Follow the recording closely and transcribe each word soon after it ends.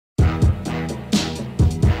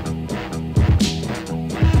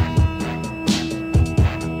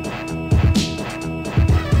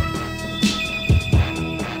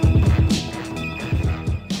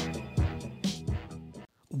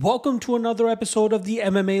Welcome to another episode of the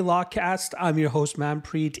MMA Lockcast. I'm your host,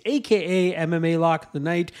 Manpreet, aka MMA Lock of the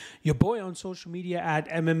Night, your boy on social media at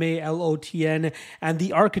MMALOTN, and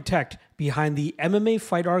the architect behind the MMA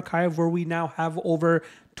Fight Archive, where we now have over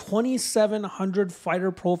 2,700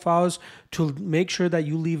 fighter profiles to make sure that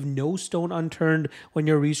you leave no stone unturned when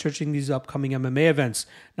you're researching these upcoming MMA events.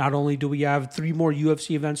 Not only do we have 3 more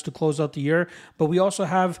UFC events to close out the year, but we also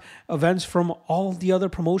have events from all of the other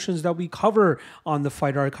promotions that we cover on the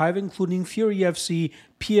Fight Archive, including Fury FC,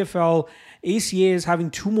 PFL. ACA is having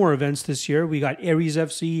 2 more events this year. We got Aries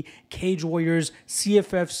FC, Cage Warriors,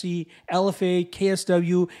 CFFC, LFA,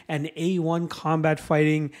 KSW, and A1 Combat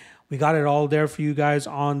Fighting. We got it all there for you guys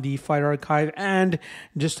on the Fight Archive. And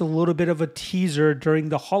just a little bit of a teaser, during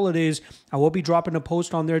the holidays, I will be dropping a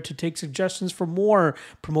post on there to take suggestions for more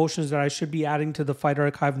promotions that I should be adding to the Fight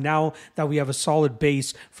Archive now that we have a solid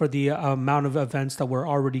base for the amount of events that we're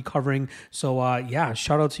already covering. So yeah,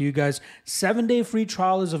 shout out to you guys. 7-day free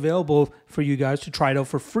trial is available for you guys to try it out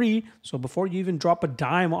for free. So before you even drop a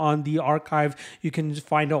dime on the archive, you can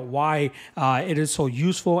find out why it is so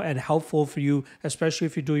useful and helpful for you, especially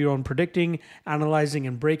if you do your own predicting, analyzing,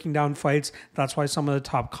 and breaking down fights. That's why some of the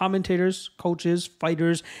top commentators, coaches,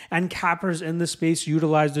 fighters, and cappers in the space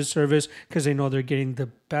utilize this service, because they know they're getting the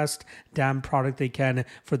best damn product they can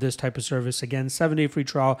for this type of service. Again, 7-day free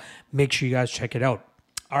trial. Make sure you guys check it out.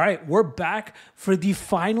 All right, we're back for the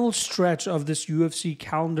final stretch of this UFC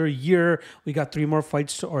calendar year. We got 3 more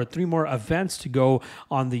fights or 3 more events to go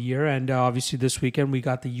on the year. And obviously this weekend, we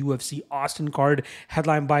got the UFC Austin card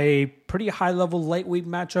headlined by a pretty high-level lightweight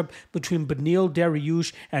matchup between Beneil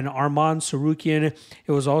Dariush and Arman Tsarukyan.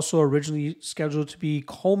 It was also originally scheduled to be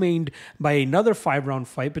co-mained by another 5-round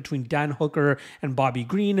fight between Dan Hooker and Bobby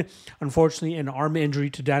Green. Unfortunately, an arm injury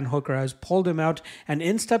to Dan Hooker has pulled him out, and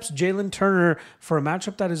in steps Jalen Turner for a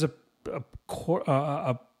matchup that is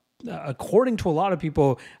according to a lot of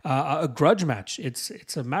people, a grudge match. It's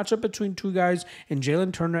a matchup between 2 guys in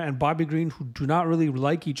Jalen Turner and Bobby Green who do not really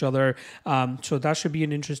like each other. So that should be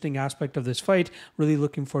an interesting aspect of this fight. Really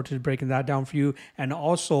looking forward to breaking that down for you. And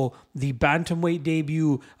also the bantamweight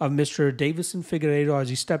debut of Mr. Davison Figueiredo as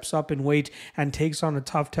he steps up in weight and takes on a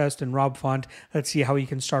tough test in Rob Font. Let's see how he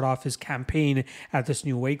can start off his campaign at this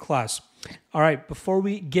new weight class. All right, before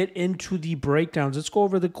we get into the breakdowns, let's go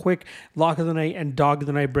over the quick Lock of the Night and Dog of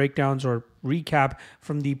the Night breakdowns or recap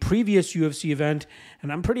from the previous UFC event,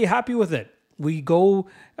 and I'm pretty happy with it. We go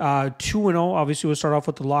 2-0. Obviously, we'll start off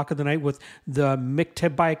with the Lock of the Night with the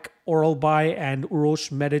Miktebike Oralbai and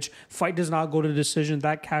Urosh Medic fight does not go to decision.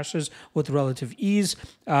 That cashes with relative ease,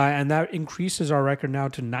 and that increases our record now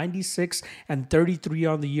to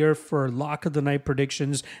 96-33 on the year for Lock of the Night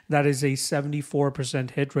predictions. That is a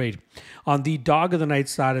 74% hit rate. On the Dog of the Night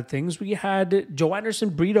side of things, we had Joe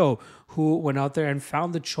Anderson Brito, who went out there and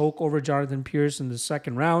found the choke over Jonathan Pierce in the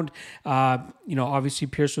second round. Obviously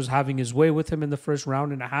Pierce was having his way with him in the first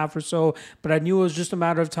round and a half or so, but I knew it was just a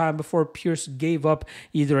matter of time before Pierce gave up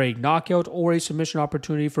either a knockout or a submission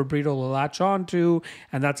opportunity for Brito to latch on to,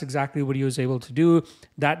 and that's exactly what he was able to do.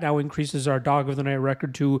 That now increases our Dog of the Night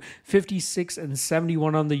record to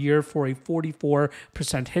 56-71 on the year for a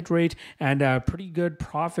 44% hit rate and a pretty good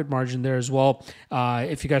profit margin there as well.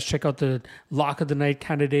 If you guys check out the Lock of the Night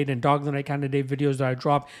candidate and Dog of the Night candidate videos that I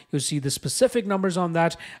drop, you'll see the specific numbers on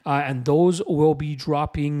that, and those will be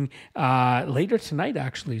dropping later tonight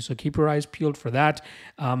actually, so keep your eyes peeled for that.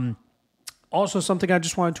 Also, something I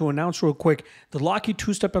just wanted to announce real quick, the Lockheed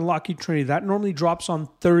Two-Step and Lockheed Trinity, that normally drops on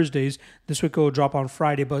Thursdays. This week it will drop on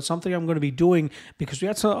Friday, but something I'm going to be doing, because we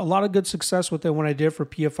had a lot of good success with it when I did for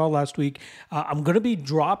PFL last week, I'm going to be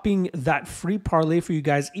dropping that free parlay for you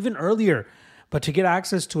guys even earlier. But to get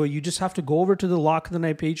access to it, you just have to go over to the Lock of the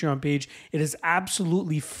Night Patreon page. It is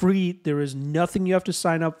absolutely free. There is nothing you have to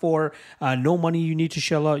sign up for. No money you need to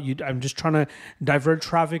shell out. I'm just trying to divert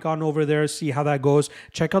traffic on over there, see how that goes.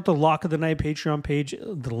 Check out the Lock of the Night Patreon page.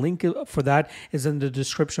 The link for that is in the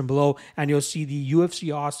description below. And you'll see the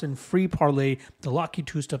UFC Austin free parlay, the Lockheed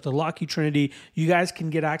Two-Step, the Lockheed Trinity. You guys can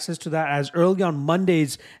get access to that as early on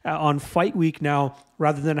Mondays on Fight Week now,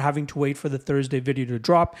 rather than having to wait for the Thursday video to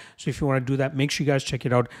drop. So if you want to do that, make sure you guys check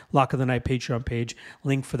it out. Lock of the Night Patreon page.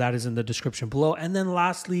 Link for that is in the description below. And then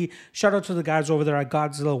lastly, shout out to the guys over there at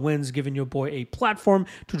Godzilla Wins, giving your boy a platform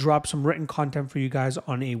to drop some written content for you guys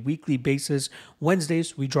on a weekly basis.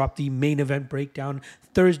 Wednesdays, we drop the main event breakdown.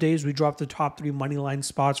 Thursdays, we drop the top 3 moneyline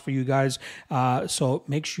spots for you guys. So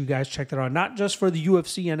make sure you guys check that out. Not just for the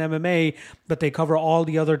UFC and MMA, but they cover all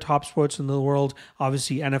the other top sports in the world.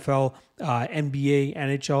 Obviously, NFL, NBA,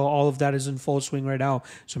 NHL, all of that is in full swing right now.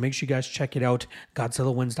 So make sure you guys check it out. out,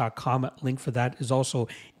 GodzillaWins.com. Link for that is also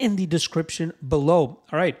in the description below.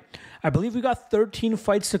 All right. I believe we got 13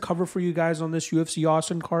 fights to cover for you guys on this UFC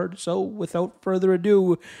Austin card. So without further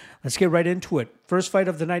ado, let's get right into it. First fight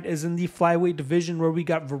of the night is in the flyweight division where we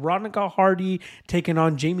got Veronica Hardy taking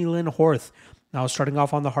on Jamie Lynn Horth. Now, starting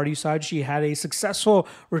off on the Hardy side, she had a successful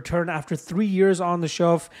return after 3 years on the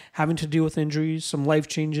shelf, having to deal with injuries, some life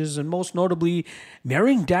changes, and most notably,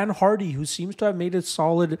 marrying Dan Hardy, who seems to have made a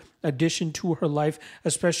solid addition to her life,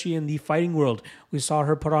 especially in the fighting world. We saw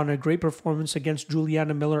her put on a great performance against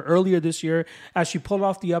Juliana Miller earlier this year as she pulled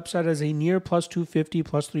off the upset as a near plus 250,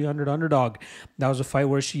 plus 300 underdog. That was a fight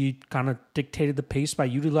where she kind of dictated the pace by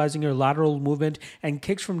utilizing her lateral movement and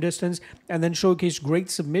kicks from distance, and then showcased great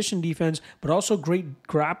submission defense, but also great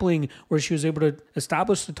grappling where she was able to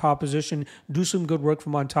establish the top position, do some good work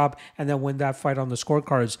from on top, and then win that fight on the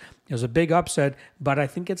scorecards. It was a big upset, but I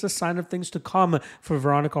think it's a sign of things to come for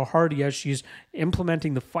Veronica Hardy as she's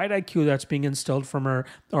implementing the fight IQ that's being instilled from her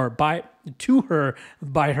to her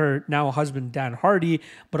by her now husband Dan Hardy,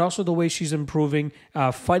 but also the way she's improving,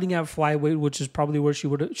 fighting at flyweight, which is probably where she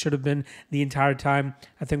should have been the entire time.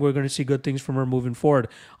 I think we're going to see good things from her moving forward.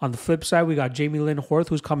 On the flip side, we got Jamie Lynn Horth,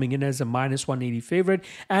 who's coming in as a minus 180 favorite,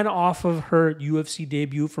 and off of her UFC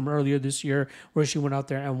debut from earlier this year, where she went out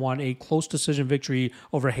there and won a close decision victory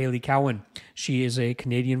over Haley Cowan. She is a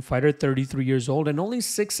Canadian fighter, 33 years old, and only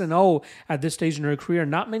 6-0 at this stage in her career.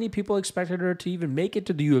 Not many people expected her to even make it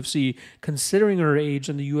to the UFC, considering her age,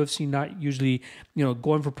 and the UFC not usually,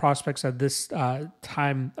 going for prospects at this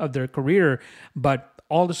time of their career. But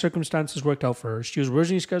all the circumstances worked out for her. She was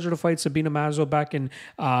originally scheduled to fight Sabina Mazo back in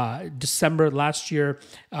December last year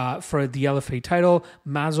for the LFA title.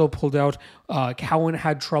 Mazo pulled out. Cowan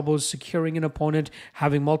had troubles securing an opponent,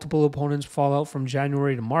 having multiple opponents fall out from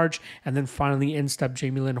January to March, and then finally in stepped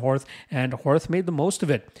Jamie Lynn Horth, and Horth made the most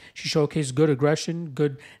of it. She showcased good aggression,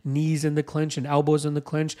 good knees in the clinch and elbows in the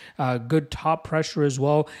clinch, good top pressure as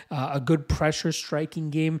well, a good pressure striking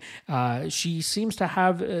game. She seems to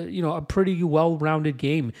have a pretty well-rounded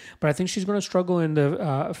game, but I think she's going to struggle in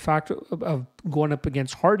the fact of going up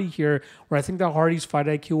against Hardy here, where I think that Hardy's fight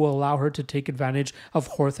IQ will allow her to take advantage of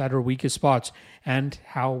Horth at her weakest spots. And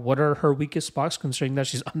what are her weakest spots, considering that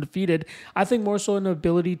she's undefeated? I think more so an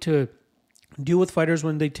ability to deal with fighters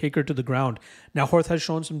when they take her to the ground. Now, Horth has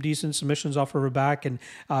shown some decent submissions off of her back and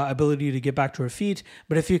ability to get back to her feet,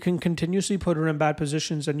 but if you can continuously put her in bad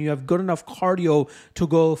positions and you have good enough cardio to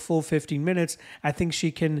go full 15 minutes, I think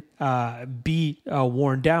she can be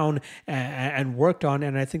worn down and worked on,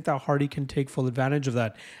 and I think that Hardy can take full advantage of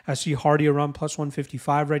that. I see Hardy around plus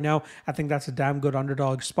 155 right now. I think that's a damn good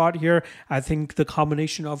underdog spot here. I think the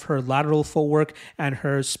combination of her lateral footwork and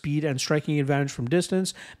her speed and striking advantage from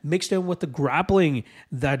distance, mixed in with the grappling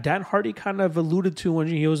that Dan Hardy kind of alluded to when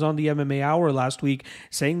he was on the MMA Hour last week,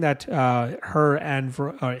 saying that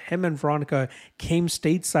him and Veronica came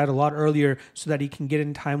stateside a lot earlier so that he can get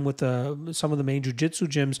in time with some of the main jiu-jitsu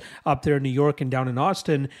gyms up there in New York and down in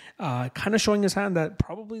Austin, kind of showing his hand that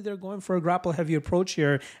probably they're going for a grapple-heavy approach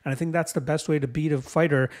here, and I think that's the best way to beat a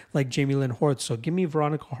fighter like Jamie Lynn Horth. So give me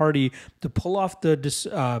Veronica Hardy to pull off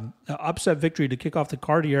the upset victory to kick off the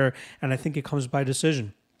card here, and I think it comes by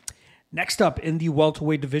decision. Next up in the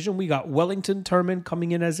welterweight division, we got Wellington Turman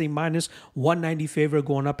coming in as a minus 190 favorite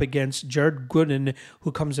going up against Jared Gooden,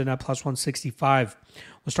 who comes in at plus 165.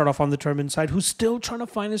 We'll start off on the Turman side, who's still trying to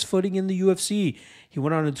find his footing in the UFC. He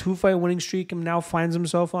went on a 2-fight winning streak and now finds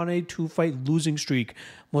himself on a 2-fight losing streak,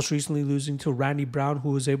 most recently losing to Randy Brown,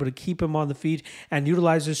 who was able to keep him on the feet and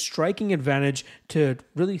utilize his striking advantage to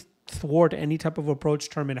really thwart any type of approach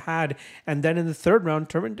Turman had. And then in the third round,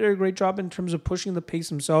 Turman did a great job in terms of pushing the pace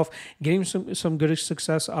himself, getting some good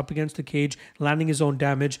success up against the cage, landing his own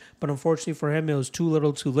damage. But unfortunately for him, it was too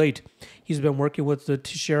little too late. He's been working with the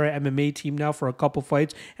Teixeira MMA team now for a couple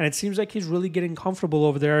fights, and it seems like he's really getting comfortable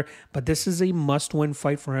over there. But this is a must-win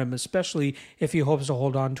fight for him, especially if he hopes to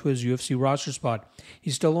hold on to his UFC roster spot.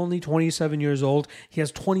 He's still only 27 years old. He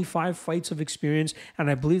has 25 fights of experience, and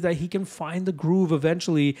I believe that he can find the groove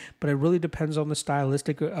eventually, but it really depends on the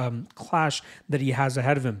stylistic clash that he has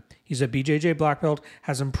ahead of him. He's a BJJ black belt,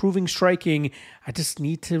 has improving striking. I just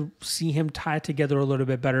need to see him tie it together a little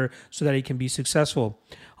bit better so that he can be successful.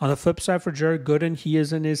 On the flip side for Jared Gooden, he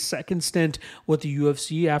is in his second stint with the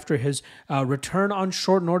UFC after his return on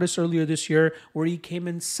short notice earlier this year, where he came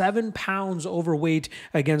in 7 pounds overweight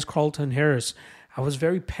against Carlton Harris. I was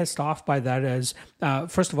very pissed off by that. As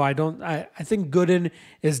first of all, I think Gooden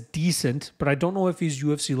is decent, but I don't know if he's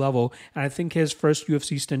UFC level. And I think his first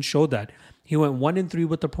UFC stint showed that. He went 1-3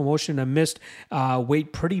 with the promotion and missed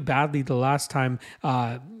weight pretty badly the last time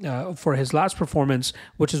for his last performance,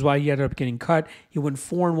 which is why he ended up getting cut. He went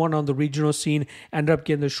 4-1 on the regional scene, ended up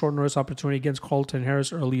getting the short notice opportunity against Carlton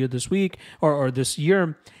Harris earlier this week or this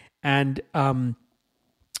year. And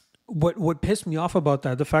what pissed me off about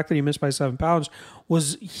that, the fact that he missed by 7 pounds,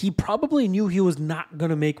 was he probably knew he was not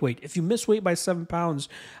going to make weight. If you miss weight by 7 pounds,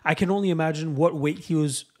 I can only imagine what weight he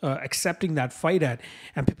was accepting that fight at.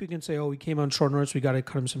 And people can say, oh, he came on short notice, we got to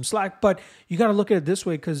cut him some slack. But you got to look at it this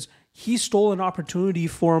way, because he stole an opportunity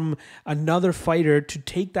from another fighter to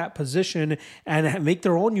take that position and make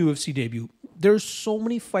their own UFC debut. There's so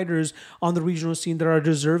many fighters on the regional scene that are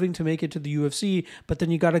deserving to make it to the UFC, but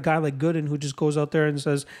then you got a guy like Gooden who just goes out there and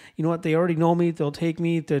says, you know what, they already know me, they'll take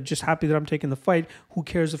me, they're just happy that I'm taking the fight. Who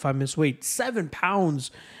cares if I miss weight? 7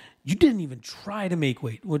 pounds. You didn't even try to make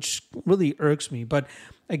weight, which really irks me. But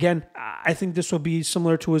again, I think this will be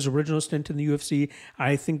similar to his original stint in the UFC.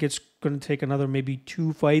 I think it's going to take another maybe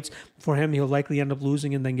 2 fights for him. He'll likely end up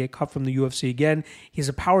losing and then get cut from the UFC again. He's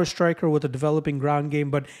a power striker with a developing ground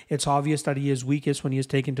game, but it's obvious that he is weakest when he is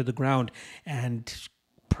taken to the ground. And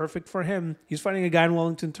perfect for him. He's fighting a guy in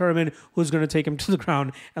Wellington Turman who's going to take him to the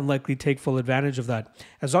ground and likely take full advantage of that.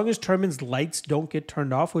 As long as Turman's lights don't get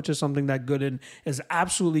turned off, which is something that Gooden is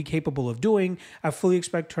absolutely capable of doing, I fully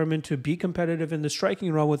expect Turman to be competitive in the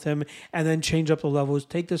striking realm with him and then change up the levels,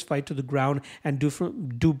 take this fight to the ground and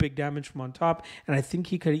do big damage from on top. And I think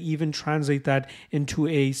he could even translate that into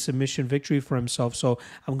a submission victory for himself. So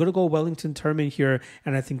I'm going to go Wellington Turman here,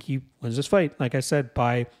 and I think he wins this fight, like I said,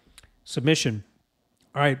 by submission.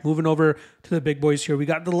 All right, moving over to the big boys here. We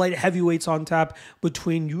got the light heavyweights on tap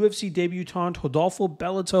between UFC debutant Rodolfo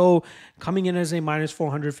Bellato coming in as a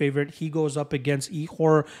 -400 favorite. He goes up against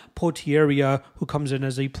Ihor Potieria, who comes in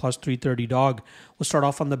as a +330 dog. We'll start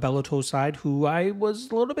off on the Bellato side, who I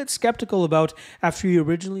was a little bit skeptical about after he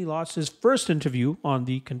originally lost his first interview on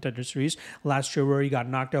the Contender Series last year, where he got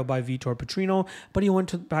knocked out by Vitor Petrino, but he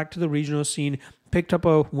went back to the regional scene, picked up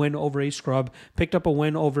a win over a scrub, picked up a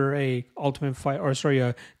win over a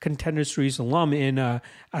Contender Series alum in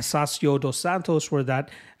Asacio dos Santos, where that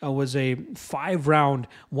was a 5-round,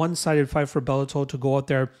 one-sided fight for Bellato to go out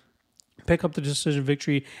there, pick up the decision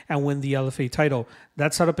victory, and win the LFA title.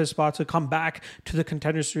 That set up his spot to come back to the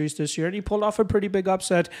Contender Series this year, and he pulled off a pretty big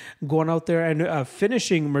upset, going out there and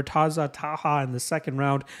finishing Murtaza Taha in the second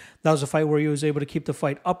round. That was a fight where he was able to keep the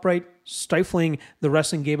fight upright, stifling the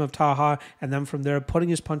wrestling game of Taha, and then from there putting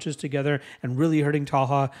his punches together and really hurting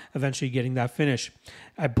Taha, eventually getting that finish.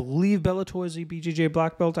 I believe Bellator is a BJJ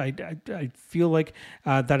black belt. I feel like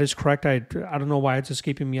that is correct. I don't know why it's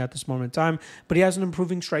escaping me at this moment in time, but he has an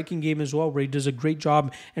improving striking game as well, where he does a great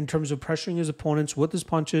job in terms of pressuring his opponents with his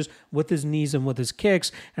punches, with his knees, and with his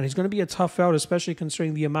kicks, and he's going to be a tough out, especially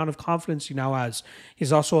considering the amount of confidence he now has.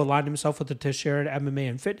 He's also aligned himself with the Teixeira MMA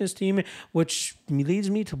and fitness team, which leads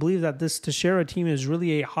me to believe that this Teixeira team is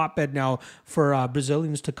really a hotbed now for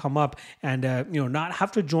Brazilians to come up and not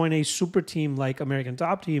have to join a super team like American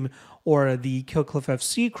Top Team or the Killcliff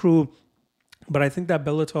FC crew. But I think that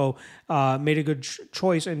Bellato made a good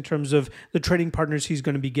choice in terms of the training partners he's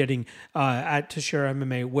going to be getting at Teixeira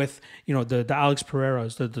MMA with, the Alex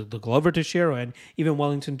Pereiras, the Glover Teixeira, and even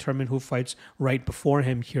Wellington Turman, who fights right before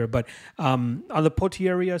him here. But on the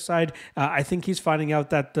Potieria side, I think he's finding out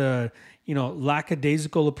that the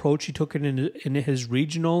lackadaisical approach he took in his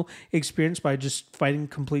regional experience by just fighting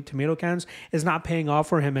complete tomato cans is not paying off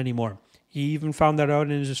for him anymore. He even found that out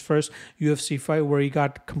in his first UFC fight, where he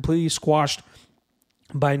got completely squashed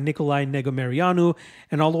by Nikolai Negomarianu.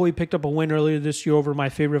 And although he picked up a win earlier this year over my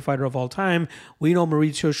favorite fighter of all time, we know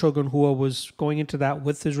Mauricio Shogun Rua was going into that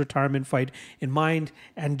with his retirement fight in mind,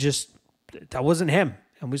 and just that wasn't him.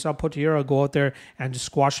 And we saw Potieria go out there and just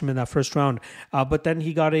squash him in that first round. But then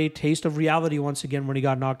he got a taste of reality once again when he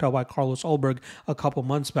got knocked out by Carlos Ulberg a couple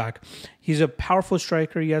months back. He's a powerful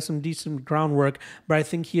striker. He has some decent groundwork, but I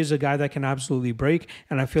think he is a guy that can absolutely break.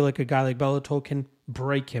 And I feel like a guy like Bellato can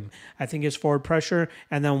break him. I think his forward pressure,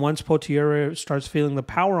 and then once Potieria starts feeling the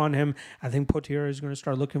power on him, I think Potieria is going to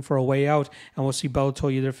start looking for a way out, and we'll see Bellato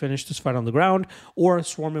either finish this fight on the ground or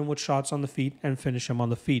swarm him with shots on the feet and finish him on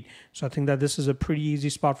the feet. So I think that this is a pretty easy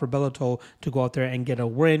spot for Bellato to go out there and get a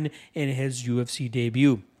win in his UFC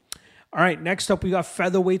debut. All right, next up, we got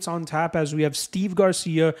featherweights on tap, as we have Steve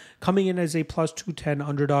Garcia coming in as a +210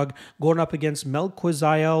 underdog, going up against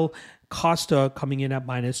Melquizael Costa coming in at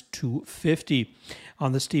minus 250.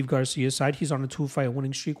 On the Steve Garcia side, he's on a 2-fight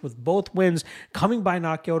winning streak with both wins coming by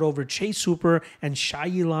knockout over Chase Super and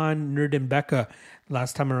Shailan Nurdembeka.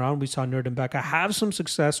 Last time around, we saw Nurdembeka have some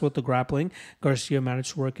success with the grappling. Garcia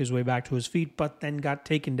managed to work his way back to his feet, but then got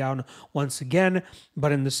taken down once again.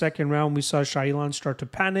 But in the second round, we saw Shailan start to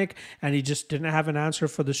panic, and he just didn't have an answer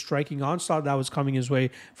for the striking onslaught that was coming his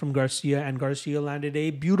way from Garcia. And Garcia landed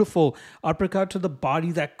a beautiful uppercut to the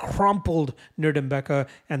body that crumpled Nurdembeka,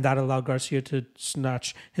 and that allowed Garcia to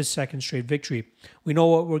snatch his second straight victory. We know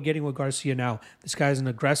what we're getting with Garcia now. This guy is an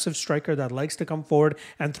aggressive striker that likes to come forward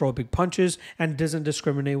and throw big punches and doesn't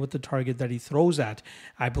discriminate with the target that he throws at.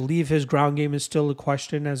 I believe his ground game is still a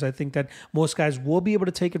question, as I think that most guys will be able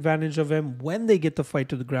to take advantage of him when they get the fight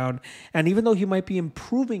to the ground. And even though he might be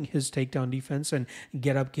improving his takedown defense and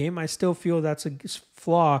get up game, I still feel that's a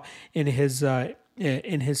flaw in his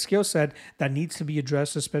skill set that needs to be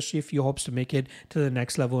addressed, especially if he hopes to make it to the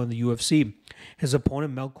next level in the UFC. His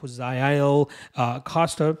opponent, Melquizael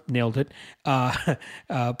Costa, nailed it.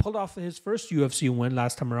 Pulled off his first UFC win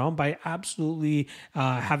last time around by absolutely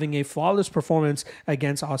having a flawless performance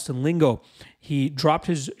against Austin Lingo. He dropped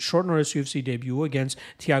his short notice UFC debut against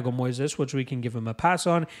Thiago Moises, which we can give him a pass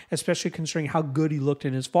on, especially considering how good he looked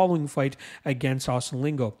in his following fight against Austin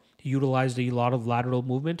Lingo. He utilized a lot of lateral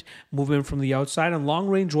movement from the outside, and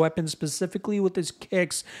long-range weapons, specifically with his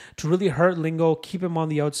kicks, to really hurt Lingo, keep him on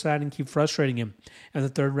the outside, and keep frustrating him. In the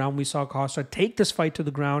third round, we saw Costa take this fight to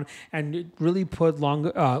the ground and really put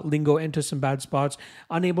Lingo into some bad spots,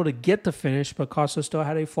 unable to get the finish, but Costa still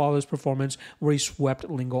had a flawless performance where he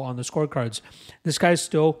swept Lingo on the scorecards. This guy is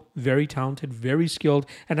still very talented, very skilled,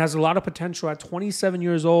 and has a lot of potential at 27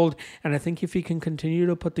 years old, and I think if he can continue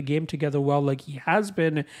to put the game together well like he has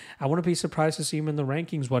been, I wouldn't be surprised to see him in the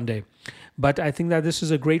rankings one day. But I think that this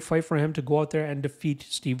is a great fight for him to go out there and defeat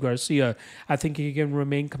Steve Garcia. I think he can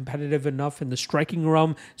remain competitive enough in the striking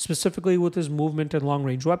realm, specifically with his movement and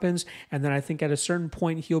long-range weapons. And then I think at a certain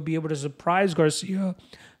point, he'll be able to surprise Garcia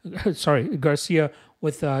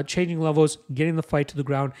with changing levels, getting the fight to the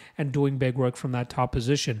ground, and doing big work from that top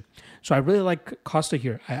position. So I really like Costa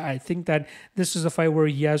here. I think that this is a fight where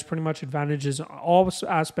he has pretty much advantages in all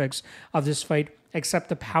aspects of this fight, except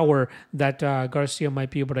the power that Garcia might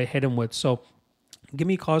be able to hit him with. So give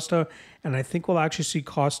me Costa, and I think we'll actually see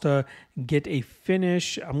Costa get a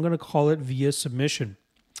finish. I'm going to call it via submission.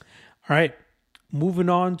 All right. Moving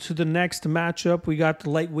on to the next matchup, we got the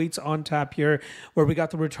lightweights on tap here, where we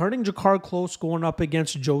got the returning Jakar Close going up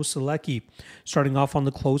against Joe Selecki. Starting off on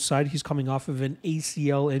the close side, he's coming off of an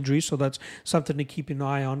ACL injury, so that's something to keep an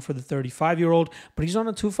eye on for the 35-year-old, but he's on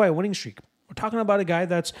a 2-fight winning streak. We're talking about a guy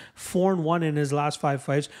that's 4-1 in his last 5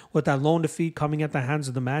 fights, with that lone defeat coming at the hands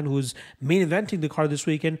of the man who's main eventing the card this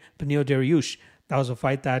weekend, Dariush. That was a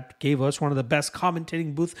fight that gave us one of the best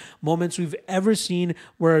commentating booth moments we've ever seen,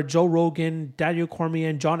 where Joe Rogan, Daniel Cormier,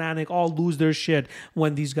 and John Anik all lose their shit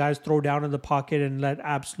when these guys throw down in the pocket and let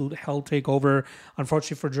absolute hell take over.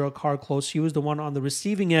 Unfortunately for Jakar Close, he was the one on the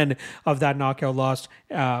receiving end of that knockout loss,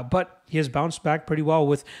 but he has bounced back pretty well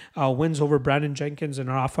with wins over Brandon Jenkins and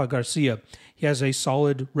Rafa Garcia. He has a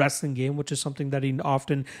solid wrestling game, which is something that he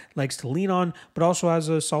often likes to lean on, but also has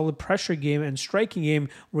a solid pressure game and striking game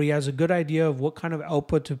where he has a good idea of what kind of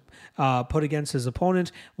output to put against his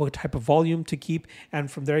opponent, what type of volume to keep,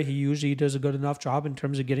 and from there he usually does a good enough job in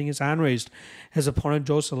terms of getting his hand raised. His opponent,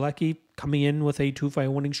 Joe Selecki, coming in with a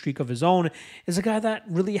 2-fight winning streak of his own, is a guy that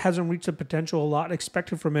really hasn't reached the potential a lot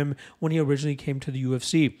expected from him when he originally came to the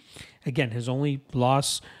UFC. Again, his only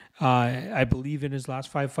loss, I believe, in his last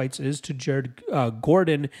 5 fights is to Jared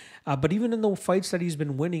Gordon. But even in the fights that he's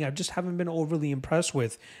been winning, I just haven't been overly impressed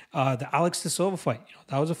with. The Alex De Silva fight,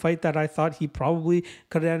 that was a fight that I thought he probably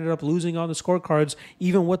could have ended up losing on the scorecards,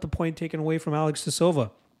 even with the point taken away from Alex De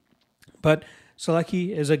Silva. But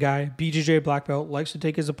Selecki is a guy, BJJ black belt, likes to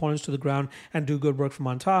take his opponents to the ground and do good work from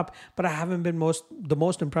on top, but I haven't been the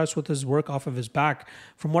most impressed with his work off of his back.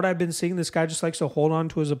 From what I've been seeing, this guy just likes to hold on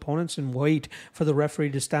to his opponents and wait for the referee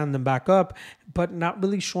to stand them back up, but not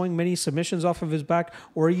really showing many submissions off of his back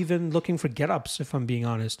or even looking for get-ups, if I'm being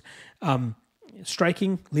honest.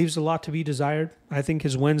 Striking leaves a lot to be desired. I think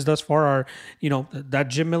his wins thus far are, that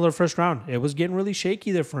Jim Miller first round, it was getting really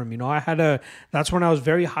shaky there for him. That's when I was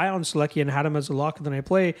very high on Selecki and had him as a lock of the night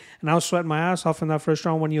play, and I was sweating my ass off in that first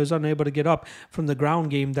round when he was unable to get up from the ground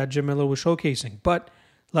game that Jim Miller was showcasing. But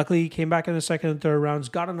luckily, he came back in the second and third rounds,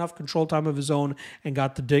 got enough control time of his own, and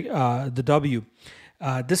got the W.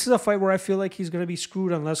 This is a fight where I feel like he's going to be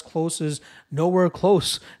screwed unless Close is nowhere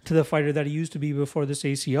close to the fighter that he used to be before this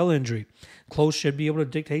ACL injury. Close should be able to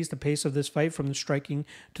dictate the pace of this fight from the striking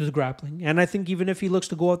to the grappling. And I think even if he looks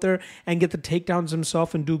to go out there and get the takedowns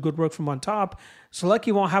himself and do good work from on top,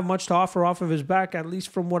 Tsarukyan won't have much to offer off of his back, at least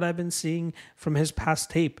from what I've been seeing from his past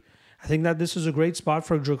tape. I think that this is a great spot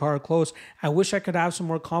for Drakkar Klose. I wish I could have some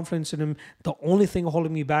more confidence in him. The only thing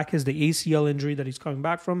holding me back is the ACL injury that he's coming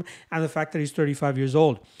back from and the fact that he's 35 years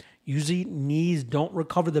old. Usually knees don't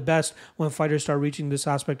recover the best when fighters start reaching this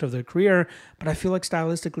aspect of their career, but I feel like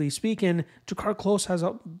stylistically speaking, Drakkar Klose has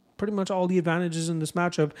pretty much all the advantages in this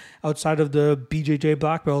matchup outside of the BJJ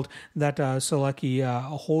black belt that Tsarukyan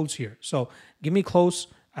holds here. So give me Klose.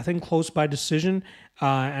 I think Close by decision,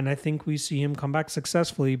 and I think we see him come back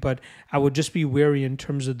successfully, but I would just be wary in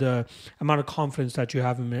terms of the amount of confidence that you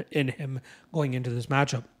have in him going into this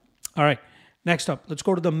matchup. All right, next up, let's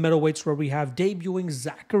go to the middleweights where we have debuting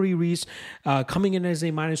Zachary Reese coming in as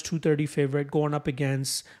a minus 230 favorite, going up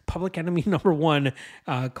against public enemy number one,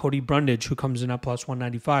 Cody Brundage, who comes in at plus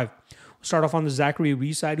 195. We'll start off on the Zachary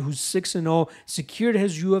Reese side, who's 6-0, secured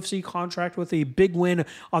his UFC contract with a big win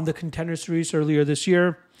on the Contender Series earlier this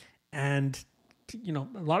year. And, you know,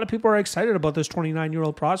 a lot of people are excited about this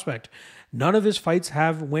 29-year-old prospect. None of his fights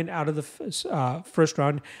have went out of the first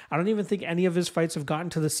round. I don't even think any of his fights have gotten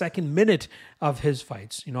to the second minute of his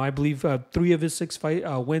fights. You know, I believe 3 of his 6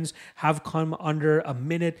 wins have come under a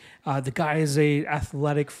minute. The guy is a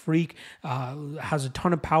athletic freak, has a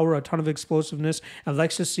ton of power, a ton of explosiveness, and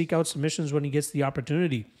likes to seek out submissions when he gets the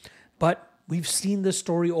opportunity. But we've seen this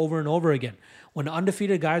story over and over again. When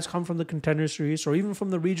undefeated guys come from the Contender Series or even from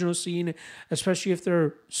the regional scene, especially if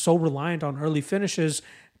they're so reliant on early finishes,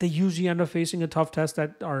 they usually end up facing a tough test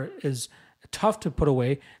that is tough to put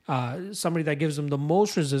away. Somebody that gives them the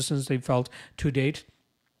most resistance they've felt to date,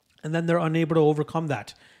 and then they're unable to overcome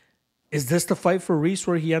that. Is this the fight for Reese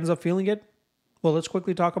where he ends up feeling it? Well, let's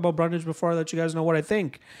quickly talk about Brundage before I let you guys know what I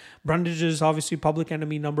think. Brundage is obviously public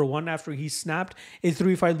enemy number one after he snapped a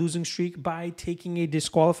 3-fight losing streak by taking a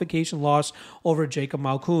disqualification loss over Jacob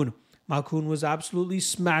Malkoun. Malkoun was absolutely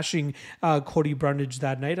smashing Cody Brundage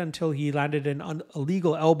that night until he landed an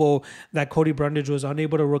illegal elbow that Cody Brundage was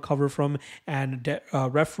unable to recover from, and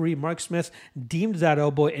referee Mark Smith deemed that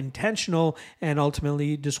elbow intentional and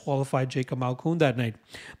ultimately disqualified Jacob Malkoun that night.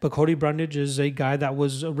 But Cody Brundage is a guy that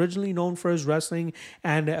was originally known for his wrestling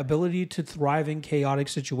and ability to thrive in chaotic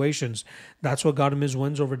situations. That's what got him his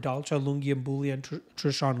wins over Dalcha, Lungi Mbuli, and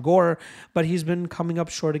Trishan Gore, but he's been coming up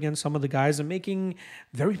short against some of the guys and making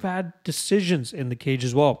very bad decisions in the cage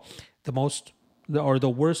as well. The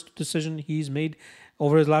worst decision he's made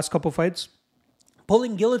over his last couple fights,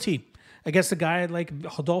 pulling guillotine against a guy like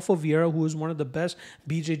Rodolfo Vieira, who is one of the best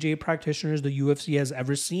BJJ practitioners the UFC has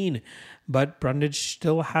ever seen. But Brundage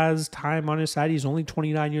still has time on his side. He's only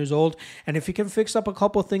 29 years old. And if he can fix up a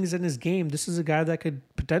couple things in his game, this is a guy that could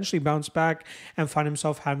potentially bounce back and find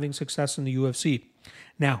himself having success in the UFC.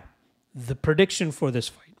 Now, the prediction for this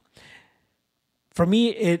fight. For me,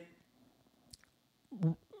 it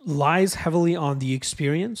lies heavily on the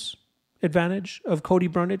experience advantage of Cody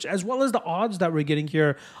Brundage, as well as the odds that we're getting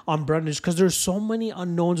here on Brundage, because there's so many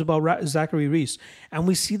unknowns about Zachary Reese. And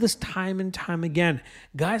we see this time and time again.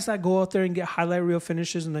 Guys that go out there and get highlight reel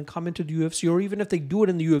finishes and then come into the UFC, or even if they do it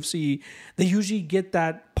in the UFC, they usually get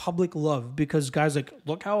that public love because guys like,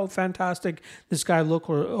 look how fantastic this guy look,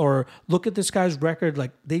 or look at this guy's record.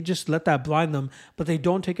 Like, they just let that blind them, but they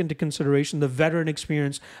don't take into consideration the veteran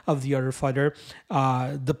experience of the other fighter,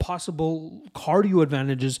 the possible cardio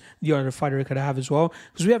advantages the other fighter could have as well,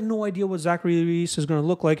 because we have no idea what Zachary Reese is going to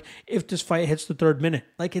look like if this fight hits the 3rd minute.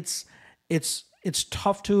 Like, it's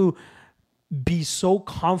tough to be so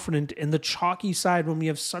confident in the chalky side when we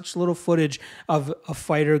have such little footage of a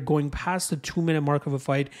fighter going past the 2-minute mark of a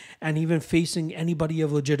fight and even facing anybody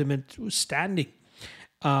of legitimate standing.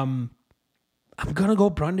 I'm gonna go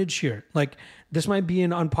Brundage here. Like, this might be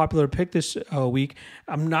an unpopular pick this week.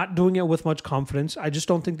 I'm not doing it with much confidence. I just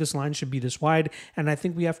don't think this line should be this wide, and I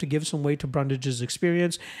think we have to give some weight to Brundage's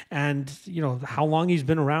experience and, you know, how long he's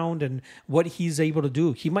been around and what he's able to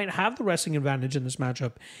do. He might have the wrestling advantage in this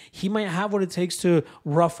matchup. He might have what it takes to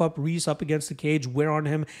rough up Reese up against the cage, wear on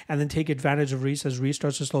him, and then take advantage of Reese as Reese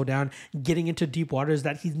starts to slow down, getting into deep waters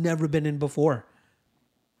that he's never been in before.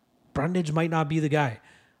 Brundage might not be the guy.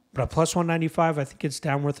 But at plus 195, I think it's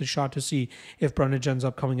damn worth a shot to see if Brundage ends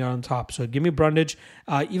up coming out on top. So give me Brundage.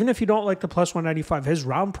 Even if you don't like the plus 195, his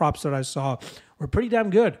round props that I saw were pretty damn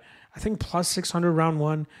good. I think plus 600 round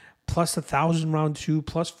 1, plus 1,000 round 2,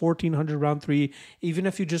 plus 1,400 round 3. Even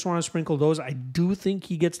if you just want to sprinkle those, I do think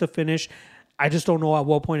he gets the finish. I just don't know at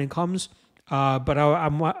what point it comes. But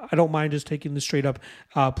I don't mind just taking the straight up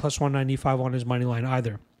plus 195 on his money line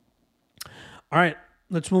either. All right,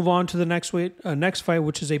 let's move on to the next fight,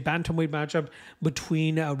 which is a bantamweight matchup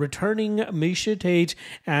between returning Miesha Tate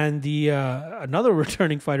and the another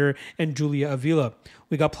returning fighter and Julia Avila.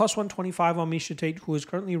 We got plus 125 on Miesha Tate, who is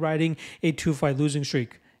currently riding a 2-fight losing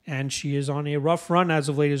streak. And she is on a rough run as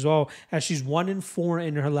of late as well, as she's 1-4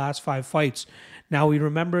 in her last 5 fights. Now, we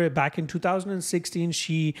remember back in 2016,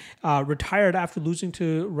 she retired after losing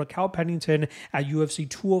to Raquel Pennington at UFC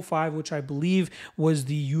 205, which I believe was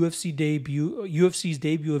the UFC's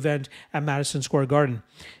debut event at Madison Square Garden.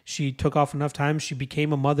 She took off enough time. She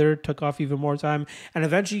became a mother, took off even more time, and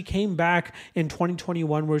eventually came back in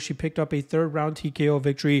 2021, where she picked up a 3rd-round TKO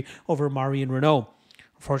victory over Marion Renault.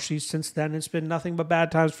 Unfortunately, since then, it's been nothing but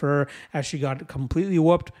bad times for her, as she got completely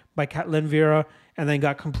whooped by Katlyn Vieira and then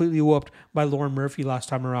got completely whooped by Lauren Murphy last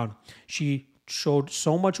time around. She showed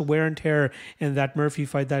so much wear and tear in that Murphy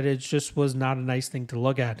fight that it just was not a nice thing to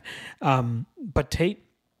look at. But Tate,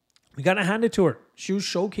 we got to hand it to her. She was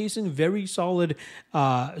showcasing very solid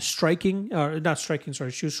She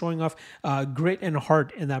was showing off grit and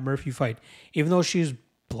heart in that Murphy fight. Even though she's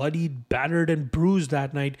bloodied, battered, and bruised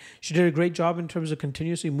that night, she did a great job in terms of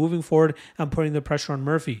continuously moving forward and putting the pressure on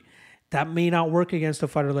Murphy. That may not work against a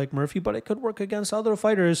fighter like Murphy, but it could work against other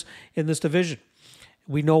fighters in this division.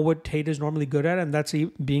 We know what Tate is normally good at, and that's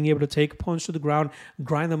being able to take opponents to the ground,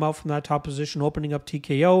 grind them out from that top position, opening up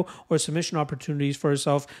TKO or submission opportunities for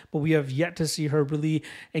herself. But we have yet to see her really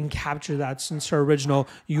capture that since her original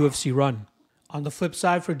UFC run. On the flip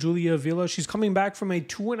side, for Julia Avila, she's coming back from a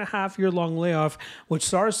 2.5-year-long layoff, which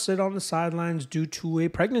saw her sit on the sidelines due to a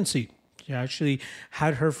pregnancy. She actually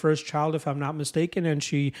had her first child, if I'm not mistaken, and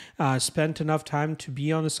she spent enough time to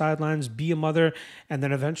be on the sidelines, be a mother, and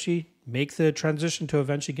then eventually make the transition to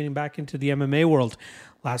eventually getting back into the MMA world.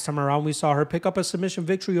 Last time around, we saw her pick up a submission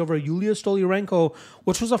victory over Yulia Stoliarenko,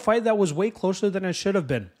 which was a fight that was way closer than it should have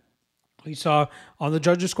been. We saw on the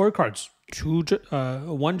judges' scorecards,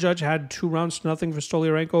 one judge had 2-0 for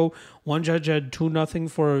Stoliarenko, one judge had 2-0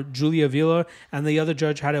 for Julia Avila, and the other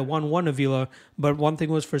judge had a 1-1 Avila. But one thing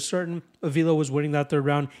was for certain, Avila was winning that 3rd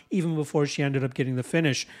round even before she ended up getting the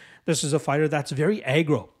finish. This is a fighter that's very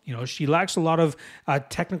aggro. She lacks a lot of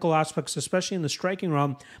technical aspects, especially in the striking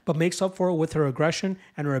realm, but makes up for it with her aggression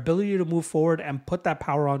and her ability to move forward and put that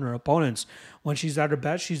power on her opponents. When she's at her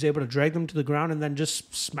best, she's able to drag them to the ground and then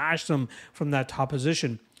just smash them from that top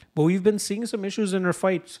position. But we've been seeing some issues in her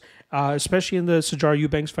fights, especially in the Sijara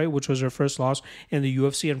Eubanks fight, which was her first loss in the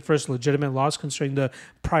UFC and first legitimate loss, considering the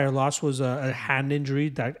prior loss was a hand injury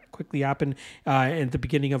that quickly happened at the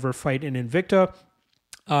beginning of her fight in Invicta.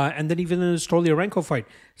 And then even in the Stoliarenko fight,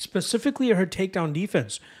 specifically her takedown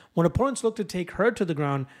defense. When opponents look to take her to the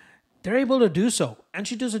ground, they're able to do so. And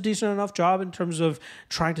she does a decent enough job in terms of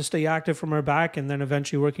trying to stay active from her back and then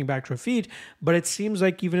eventually working back to her feet. But it seems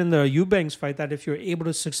like even in the Eubanks fight that if you're able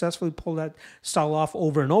to successfully pull that style off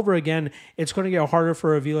over and over again, it's going to get harder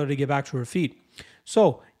for Avila to get back to her feet.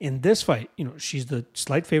 So in this fight, she's the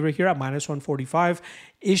slight favorite here at minus 145.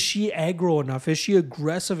 Is she aggro enough? Is she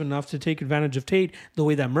aggressive enough to take advantage of Tate the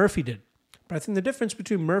way that Murphy did? But I think the difference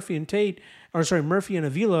between Murphy and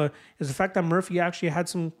Avila is the fact that Murphy actually had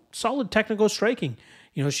some solid technical striking.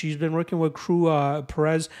 She's been working with Crew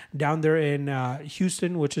Perez down there in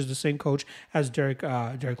Houston, which is the same coach as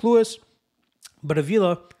Derek Lewis. But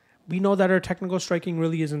Avila, we know that her technical striking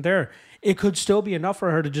really isn't there. It could still be enough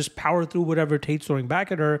for her to just power through whatever Tate's throwing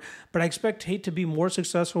back at her, but I expect Tate to be more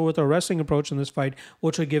successful with her wrestling approach in this fight,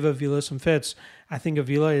 which would give Avila some fits. I think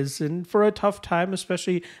Avila is in for a tough time,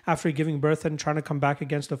 especially after giving birth and trying to come back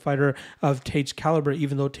against a fighter of Tate's caliber,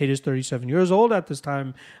 even though Tate is 37 years old at this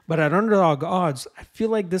time. But at underdog odds, I feel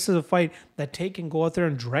like this is a fight that Tate can go out there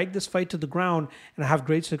and drag this fight to the ground and have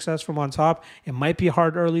great success from on top. It might be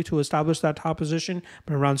hard early to establish that top position,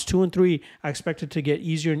 but in rounds 2 and 3, I expect it to get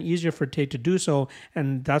easier and easier for Tate to do so,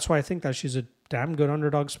 and that's why I think that she's a damn good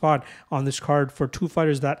underdog spot on this card for two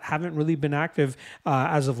fighters that haven't really been active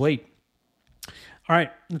as of late. All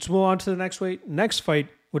right, let's move on to the next fight,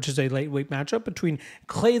 which is a lightweight matchup between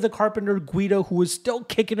Clay the Carpenter Guida, who is still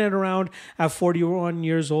kicking it around at 41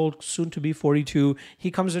 years old, soon to be 42.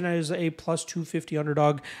 He comes in as a plus 250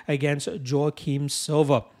 underdog against Joaquim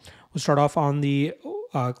Silva. We'll start off on the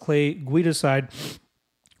Clay Guida side,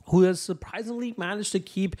 who has surprisingly managed to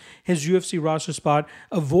keep his UFC roster spot,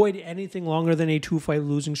 avoid anything longer than a 2-fight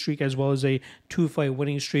losing streak as well as a 2-fight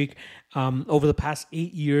winning streak over the past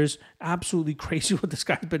 8 years. Absolutely crazy what this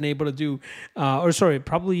guy's been able to do.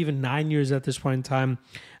 Probably even 9 years at this point in time.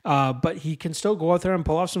 But he can still go out there and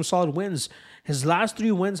pull off some solid wins. His last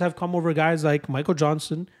 3 wins have come over guys like Michael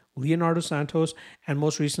Johnson, Leonardo Santos, and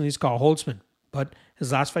most recently Scott Holtzman. But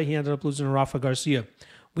his last fight, he ended up losing to Rafa Garcia.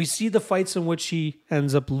 We see the fights in which he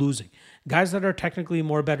ends up losing. Guys that are technically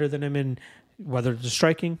more better than him in whether it's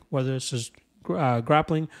striking, whether it's just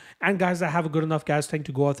grappling, and guys that have a good enough gas tank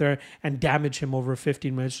to go out there and damage him over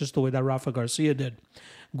 15 minutes, just the way that Rafa Garcia did.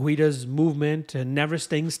 Guida's movement and never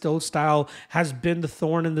staying still style has been the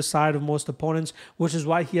thorn in the side of most opponents, which is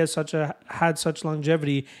why he has had such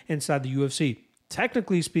longevity inside the UFC.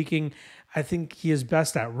 Technically speaking, I think he is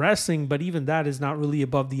best at wrestling, but even that is not really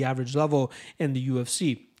above the average level in the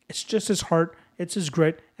UFC. It's just his heart, it's his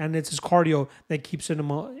grit, and it's his cardio that keeps him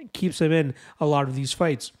in a lot of these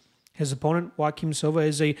fights. His opponent, Joaquim Silva,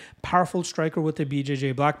 is a powerful striker with a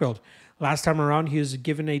BJJ black belt. Last time around, he was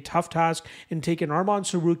given a tough task in taking Arman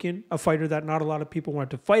Tsarukyan, a fighter that not a lot of people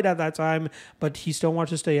wanted to fight at that time, but he still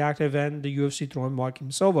wanted to stay active, and the UFC threw him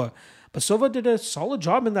Joaquim Silva. But Silva did a solid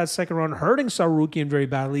job in that second round, hurting Tsarukyan very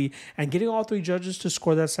badly and getting all three judges to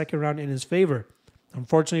score that second round in his favor.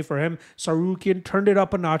 Unfortunately for him, Tsarukyan turned it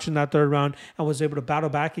up a notch in that third round and was able to battle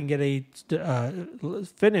back and get a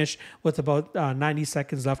finish with about 90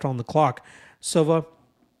 seconds left on the clock. Silva,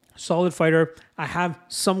 solid fighter. I have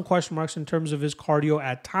some question marks in terms of his cardio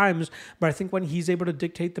at times, but I think when he's able to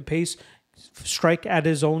dictate the pace, strike at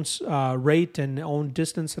his own rate and own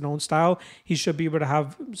distance and own style, he should be able to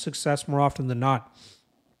have success more often than not.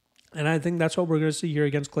 And I think that's what we're going to see here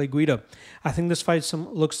against Clay Guida. I think this fight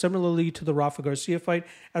looks similarly to the Rafa Garcia fight,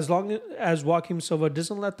 as long as Joaquim Silva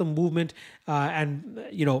doesn't let the movement and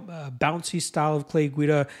bouncy style of Clay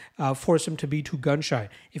Guida force him to be too gun shy.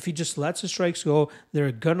 If he just lets his strikes go,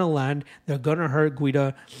 they're gonna land. They're gonna hurt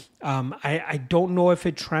Guida. I don't know if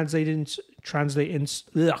it translates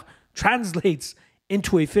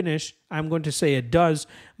into a finish. I'm going to say it does,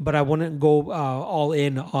 but I wouldn't go all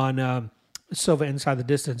in on Silva inside the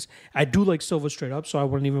distance. I do like Silva straight up, so I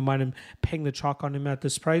wouldn't even mind him paying the chalk on him at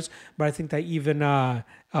this price. But I think that even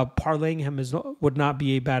parlaying him would not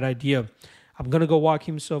be a bad idea. I'm going to go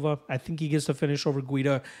Joaquim Silva. I think he gets the finish over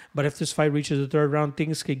Guida. But if this fight reaches the third round,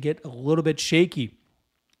 things could get a little bit shaky.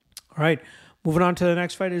 All right. Moving on to the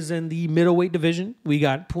next fight is in the middleweight division. We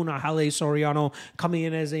got Punahele Soriano coming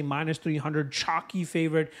in as a minus 300 chalky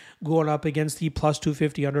favorite going up against the plus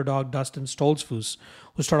 250 underdog Dustin Stoltzfus.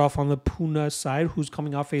 We'll start off on the Puna side, who's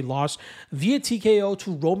coming off a loss via TKO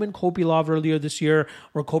to Roman Kopylov earlier this year,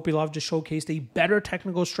 where Kopylov just showcased a better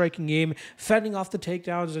technical striking game, fending off the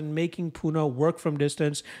takedowns and making Puna work from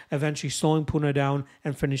distance, eventually slowing Puna down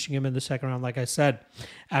and finishing him in the second round, like I said.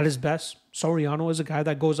 At his best, Soriano is a guy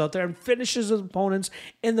that goes out there and finishes his opponents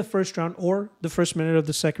in the first round or the first minute of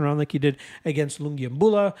the second round like he did against Lungi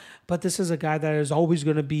Mbula. But this is a guy that is always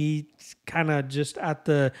going to be kind of just at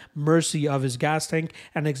the mercy of his gas tank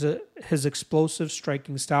and his explosive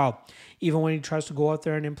striking style. Even when he tries to go out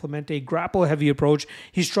there and implement a grapple-heavy approach,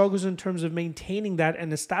 he struggles in terms of maintaining that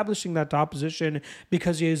and establishing that top position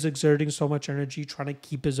because he is exerting so much energy trying to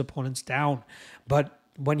keep his opponents down. But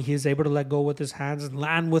when he is able to let go with his hands and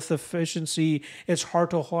land with efficiency, it's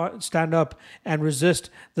hard to stand up and resist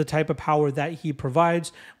the type of power that he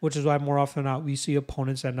provides, which is why more often than not we see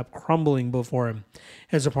opponents end up crumbling before him.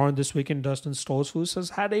 His opponent this weekend, Dustin Stoltzfus,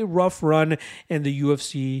 has had a rough run in the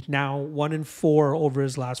UFC, now 1-4 over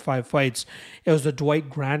his last 5 fights. It was the Dwight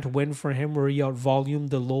Grant win for him where he outvolumed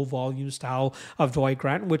the low-volume style of Dwight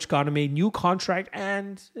Grant, which got him a new contract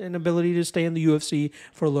and an ability to stay in the UFC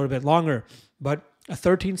for a little bit longer. But a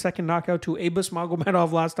 13-second knockout to Abus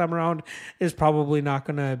Magomedov last time around is probably not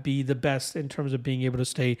going to be the best in terms of being able to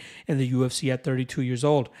stay in the UFC at 32 years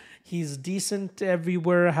old. He's decent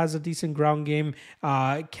everywhere, has a decent ground game,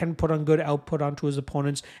 can put on good output onto his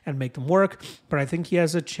opponents and make them work. But I think he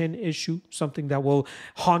has a chin issue, something that will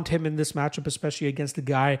haunt him in this matchup, especially against a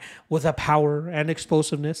guy with a power and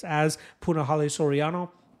explosiveness as Punahele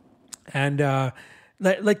Soriano. And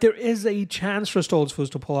there is a chance for Stoltzfus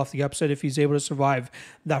to pull off the upset if he's able to survive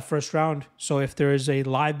that first round. So if there is a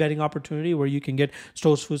live betting opportunity where you can get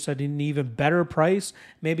Stoltzfus at an even better price,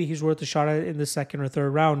 maybe he's worth a shot at it in the second or third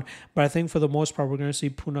round. But I think for the most part, we're going to see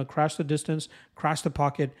Puna crash the distance, crash the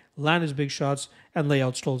pocket, land his big shots, and lay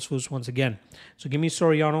out Stoltzfus once again. So give me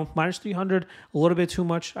Soriano, minus 300, a little bit too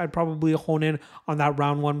much. I'd probably hone in on that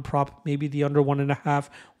round 1 prop, maybe the under 1.5,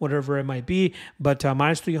 whatever it might be. But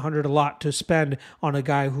minus 300, a lot to spend on a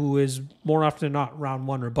guy who is more often than not round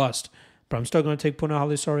 1 or bust. But I'm still going to take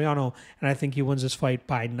Punahele Soriano, and I think he wins this fight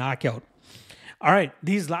by knockout. All right,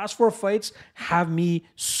 these last 4 fights have me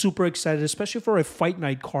super excited, especially for a fight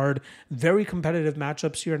night card. Very competitive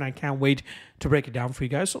matchups here, and I can't wait to break it down for you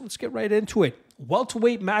guys. So let's get right into it.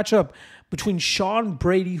 Welterweight matchup between Sean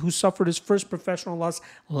Brady, who suffered his first professional loss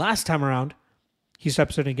last time around, He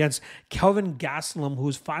steps in against Kelvin Gastelum,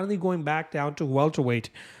 who's finally going back down to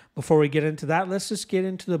welterweight. Before we get into that, let's just get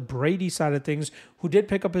into the Brady side of things, who did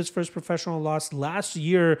pick up his first professional loss last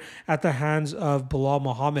year at the hands of Bilal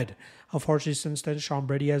Muhammad. Unfortunately, since then, Sean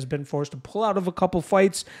Brady has been forced to pull out of a couple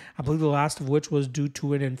fights, I believe the last of which was due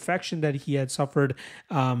to an infection that he had suffered.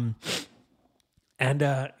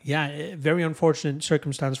 Very unfortunate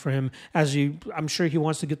circumstance for him, as I'm sure he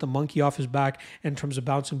wants to get the monkey off his back in terms of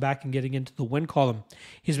bouncing back and getting into the win column.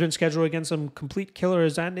 He's been scheduled against some complete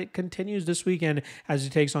killers, and it continues this weekend as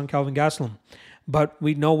he takes on Kelvin Gastelum. But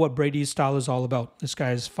we know what Brady's style is all about. This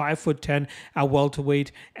guy is 5'10" at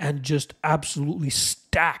welterweight and just absolutely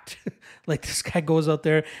stacked. Like, this guy goes out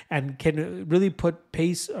there and can really put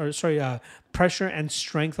pressure and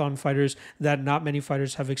strength on fighters that not many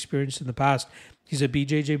fighters have experienced in the past. He's a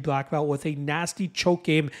BJJ black belt with a nasty choke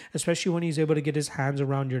game, especially when he's able to get his hands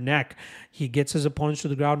around your neck. He gets his opponents to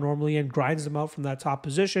the ground normally and grinds them out from that top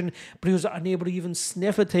position, but he was unable to even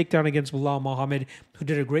sniff a takedown against Bilal Muhammad, who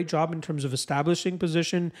did a great job in terms of establishing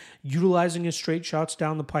position, utilizing his straight shots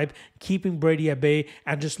down the pipe, keeping Brady at bay,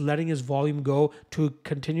 and just letting his volume go to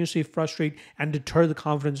continuously frustrate and deter the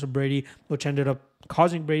confidence of Brady, which ended up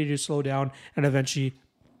causing Brady to slow down and eventually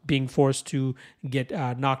being forced to get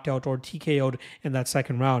knocked out or TKO'd in that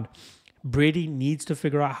second round. Brady needs to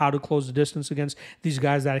figure out how to close the distance against these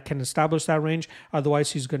guys that can establish that range.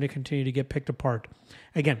 Otherwise, he's going to continue to get picked apart.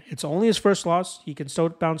 Again, it's only his first loss. He can still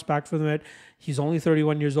bounce back from it. He's only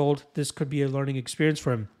 31 years old. This could be a learning experience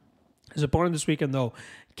for him. His opponent this weekend, though,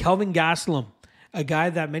 Kelvin Gastelum, a guy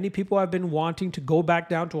that many people have been wanting to go back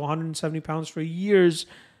down to 170 pounds for years,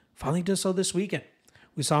 finally does so this weekend.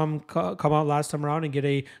 We saw him come out last time around and get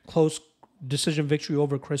a close decision victory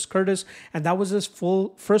over Chris Curtis, and that was his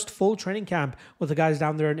first full training camp with the guys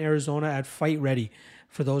down there in Arizona at Fight Ready.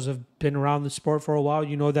 For those who have been around the sport for a while,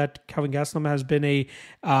 you know that Kelvin Gastelum has been a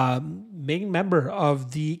main member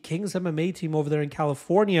of the Kings MMA team over there in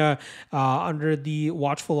California under the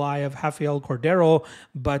watchful eye of Rafael Cordero.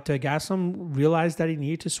 But Gastelum realized that he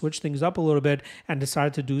needed to switch things up a little bit and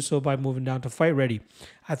decided to do so by moving down to Fight Ready.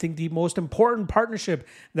 I think the most important partnership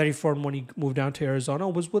that he formed when he moved down to Arizona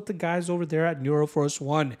was with the guys over there at Neuroforce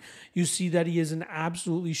One. You see that he is in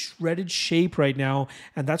absolutely shredded shape right now,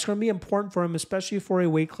 and that's going to be important for him, especially for a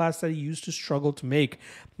weight class that he used to struggle to make.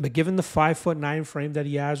 But given the 5'9" frame that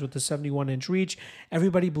he has with the 71-inch reach,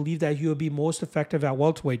 everybody believed that he would be most effective at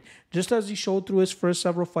welterweight, just as he showed through his first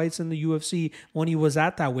several fights in the UFC when he was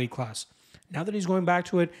at that weight class. Now that he's going back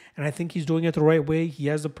to it, and I think he's doing it the right way, he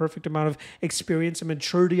has the perfect amount of experience and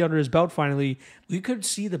maturity under his belt finally, we could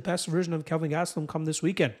see the best version of Kelvin Gastelum come this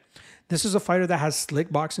weekend. This is a fighter that has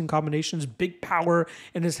slick boxing combinations, big power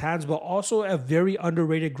in his hands, but also a very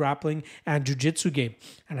underrated grappling and jiu-jitsu game.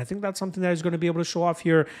 And I think that's something that he's going to be able to show off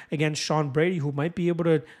here against Sean Brady, who might be able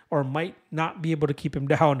to, or might not be able to keep him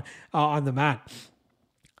down on the mat.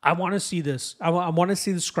 I want to see this. I want to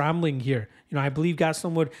see the scrambling here. You know, I believe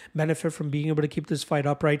Gastelum would benefit from being able to keep this fight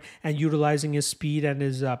upright and utilizing his speed and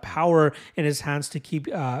his power in his hands to keep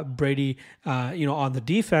Brady, on the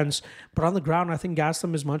defense. But on the ground, I think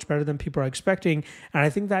Gastelum is much better than people are expecting. And I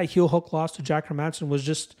think that heel hook loss to Jack Hermansson was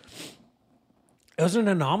just... it was an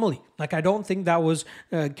anomaly. Like, I don't think that was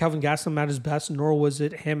Kelvin Gastelum at his best, nor was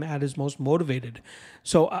it him at his most motivated.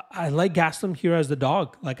 So I like Gastelum here as the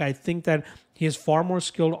dog. Like, I think that he is far more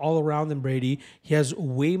skilled all around than Brady. He has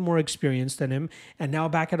way more experience than him. And now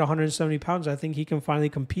back at 170 pounds, I think he can finally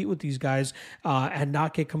compete with these guys and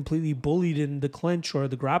not get completely bullied in the clinch or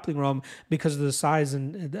the grappling realm because of the size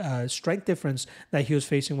and strength difference that he was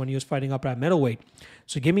facing when he was fighting up at middleweight.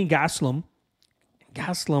 So give me Gastelum.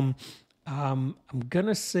 I'm going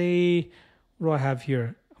to say, what do I have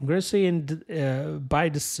here? I'm going to say by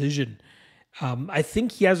decision. I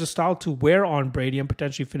think he has a style to wear on Brady and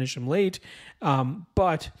potentially finish him late.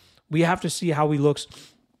 But we have to see how he looks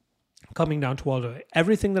coming down to welterweight.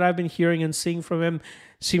 Everything that I've been hearing and seeing from him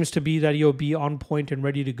seems to be that he'll be on point and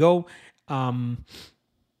ready to go.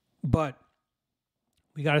 But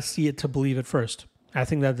we got to see it to believe it first. I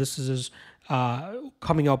think that this is his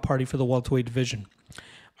coming out party for the welterweight division.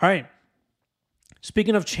 All right.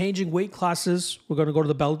 Speaking of changing weight classes, we're going to go to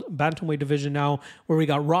the bantamweight division now, where we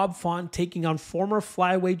got Rob Font taking on former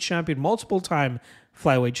flyweight champion, multiple-time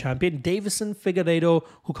flyweight champion, Davison Figueiredo,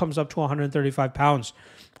 who comes up to 135 pounds.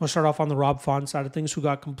 We'll start off on the Rob Font side of things, who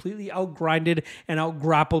got completely outgrinded and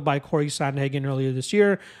outgrappled by Corey Sandhagen earlier this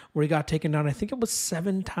year, where he got taken down, I think it was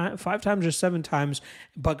 5 times or 7 times,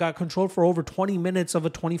 but got controlled for over 20 minutes of a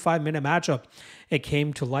 25-minute matchup. It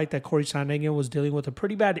came to light that Corey Sandhagen was dealing with a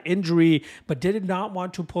pretty bad injury, but did not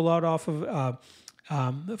want to pull out off of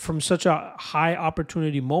from such a high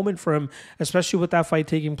opportunity moment for him, especially with that fight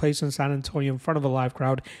taking place in San Antonio in front of a live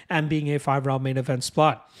crowd and being a 5-round main event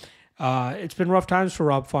spot. It's been rough times for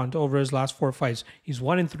Rob Font over his last 4 fights. He's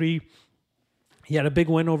 1-3. He had a big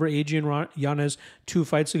win over Adrian Yanez 2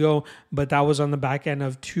 fights ago, but that was on the back end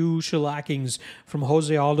of 2 shellackings from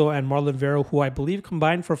Jose Aldo and Marlon Vera, who I believe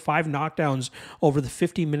combined for 5 knockdowns over the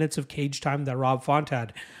 50 minutes of cage time that Rob Font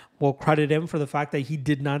had. We'll credit him for the fact that he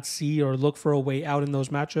did not see or look for a way out in those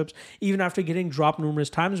matchups, even after getting dropped numerous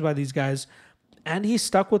times by these guys. And he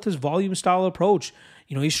stuck with his volume style approach.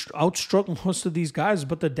 He outstruck most of these guys,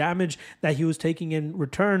 but the damage that he was taking in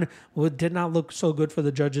return did not look so good for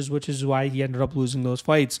the judges, which is why he ended up losing those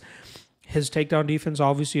fights. His takedown defense,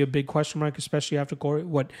 obviously a big question mark, especially after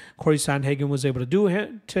what Corey Sandhagen was able to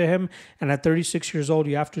do to him. And at 36 years old,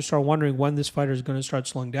 you have to start wondering when this fighter is going to start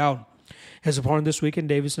slowing down. His opponent this weekend,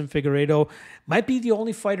 Deiveson Figueiredo, might be the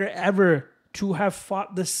only fighter ever to have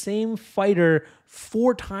fought the same fighter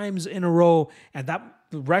 4 times in a row, and that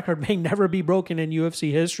record may never be broken in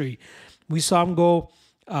UFC history. We saw him go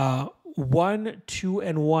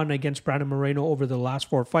 1-2-1 against Brandon Moreno over the last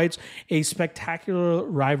 4 fights. A spectacular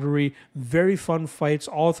rivalry, very fun fights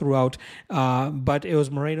all throughout. But it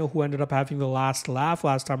was Moreno who ended up having the last laugh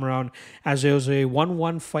last time around, as it was a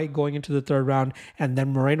 1-1 fight going into the 3rd round. And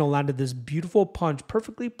then Moreno landed this beautiful punch,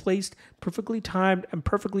 perfectly placed, perfectly timed, and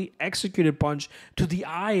perfectly executed punch to the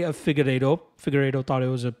eye of Figueiredo. Figueiredo thought it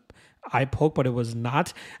was a eye poke, but it was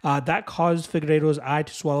not. That caused Figueiredo's eye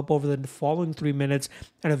to swell up over the following 3 minutes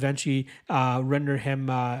and eventually render him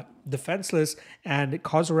defenseless, and it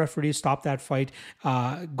caused the referee to stop that fight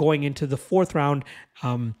going into the 4th round.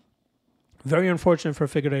 Very unfortunate for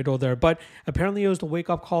Figueiredo there, but apparently it was the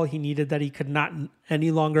wake-up call he needed, that he could not any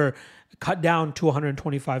longer cut down to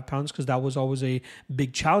 125 pounds, because that was always a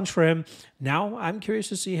big challenge for him. Now I'm curious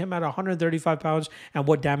to see him at 135 pounds and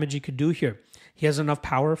what damage he could do here. He has enough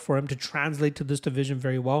power for him to translate to this division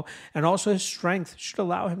very well, and also his strength should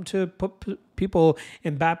allow him to put people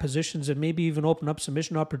in bad positions and maybe even open up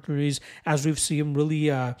submission opportunities, as we've seen him really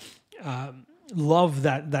love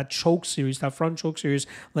that choke series, that front choke series,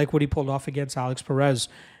 like what he pulled off against Alex Perez.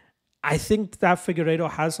 I think that Figueiredo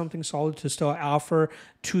has something solid to still offer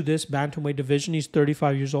to this bantamweight division. He's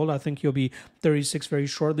 35 years old. I think he'll be 36 very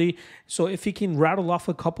shortly. So if he can rattle off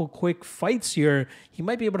a couple quick fights here, he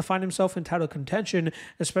might be able to find himself in title contention,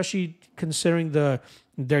 especially considering they're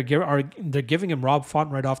giving him Rob Font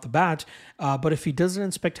right off the bat. But if he does it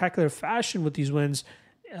in spectacular fashion with these wins,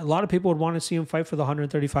 a lot of people would want to see him fight for the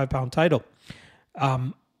 135-pound title.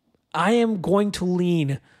 I am going to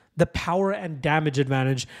lean the power and damage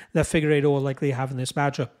advantage that Figueiredo will likely have in this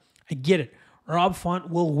matchup. I get it. Rob Font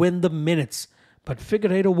will win the minutes, but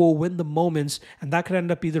Figueiredo will win the moments, and that could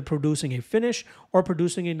end up either producing a finish or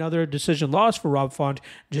producing another decision loss for Rob Font,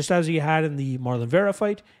 just as he had in the Marlon Vera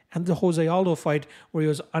fight and the Jose Aldo fight, where he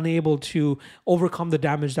was unable to overcome the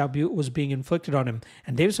damage that was being inflicted on him.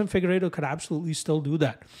 And Deiveson Figueiredo could absolutely still do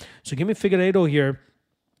that. So give me Figueiredo here.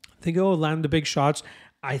 I think he'll land the big shots.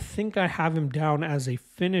 I think I have him down as a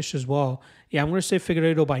finish as well. Yeah, I'm going to say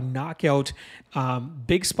Figueiredo by knockout.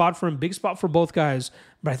 Big spot for him, big spot for both guys.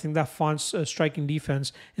 But I think that Font's striking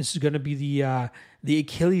defense is going to be the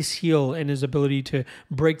Achilles heel in his ability to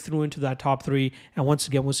break through into that top 3. And once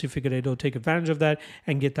again, we'll see Figueiredo take advantage of that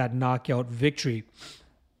and get that knockout victory.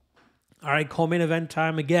 All right, co-main event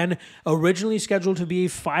time again. Originally scheduled to be a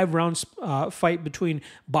 5-round fight between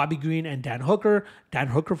Bobby Green and Dan Hooker. Dan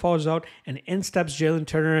Hooker falls out, and in steps Jalen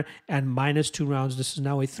Turner and -2 rounds. This is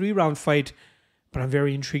now a 3-round fight, but I'm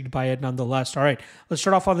very intrigued by it nonetheless. All right, let's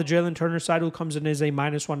start off on the Jalen Turner side, who comes in as a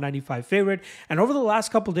 -195 favorite. And over the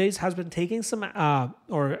last couple days has been taking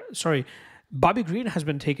Bobby Green has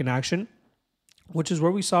been taking action, which is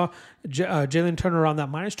where we saw Jalen Turner around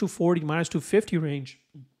that -240, -250 range.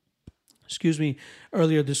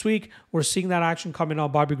 Earlier this week. We're seeing that action coming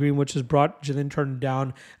on Bobby Green, which has brought Jalen Turner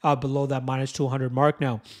down below that -200 mark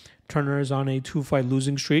now. Turner is on a 2-fight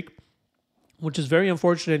losing streak, which is very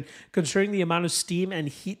unfortunate considering the amount of steam and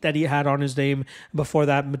heat that he had on his name before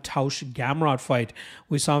that Mateusz Gamrot fight.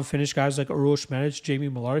 We saw him finish guys like Uroš Medic, Jamie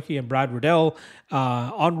Malarkey, and Brad Riddell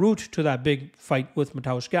en route to that big fight with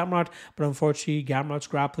Mateusz Gamrot, but unfortunately Gamrot's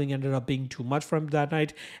grappling ended up being too much for him that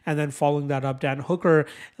night, and then following that up, Dan Hooker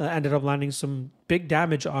ended up landing some big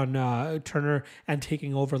damage on Turner and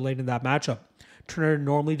taking over late in that matchup. Turner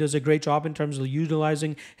normally does a great job in terms of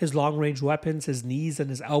utilizing his long-range weapons, his knees and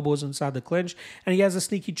his elbows inside the clinch, and he has a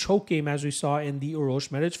sneaky choke game, as we saw in the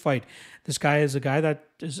Uroš Medic fight. This guy is a guy that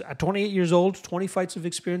is at 28 years old, 20 fights of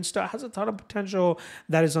experience, still has a ton of potential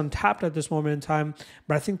that is untapped at this moment in time.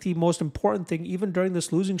 But I think the most important thing, even during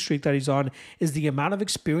this losing streak that he's on, is the amount of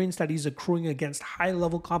experience that he's accruing against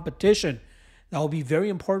high-level competition. That will be very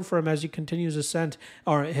important for him as he continues his ascent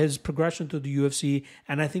or his progression through the UFC.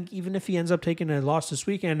 And I think even if he ends up taking a loss this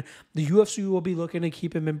weekend, the UFC will be looking to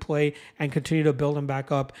keep him in play and continue to build him back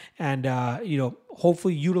up and,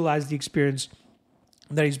 hopefully utilize the experience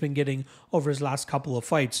that he's been getting over his last couple of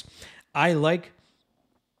fights. I like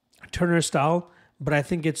Turner's style, but I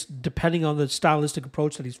think it's depending on the stylistic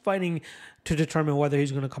approach that he's fighting to determine whether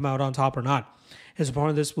he's going to come out on top or not. His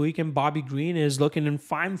opponent this weekend, Bobby Green, is looking in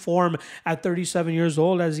fine form at 37 years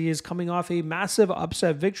old as he is coming off a massive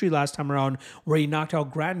upset victory last time around where he knocked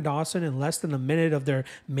out Grant Dawson in less than a minute of their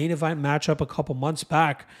main event matchup a couple months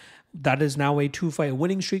back. That is now a 2-fight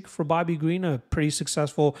winning streak for Bobby Green, a pretty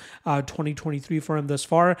successful 2023 for him thus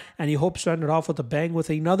far, and he hopes to end it off with a bang with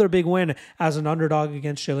another big win as an underdog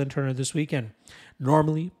against Jalen Turner this weekend.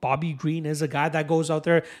 Normally, Bobby Green is a guy that goes out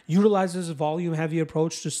there, utilizes a volume-heavy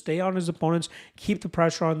approach to stay on his opponents, keep the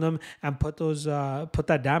pressure on them, and put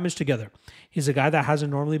that damage together. He's a guy that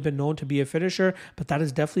hasn't normally been known to be a finisher, but that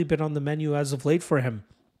has definitely been on the menu as of late for him.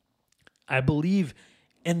 I believe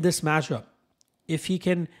in this matchup, if he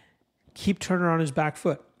can keep Turner on his back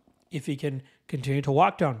foot, if he can continue to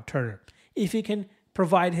walk down Turner, if he can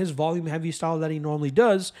provide his volume-heavy style that he normally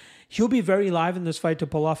does, he'll be very live in this fight to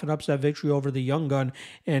pull off an upset victory over the young gun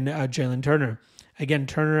in Jalen Turner. Again,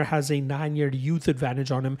 Turner has a 9-year youth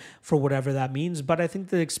advantage on him for whatever that means, but I think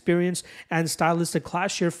the experience and stylistic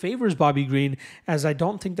clash here favors Bobby Green, as I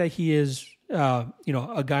don't think that he is, a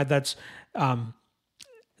guy that's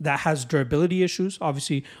that has durability issues.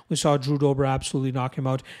 Obviously, we saw Drew Dober absolutely knock him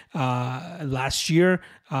out last year.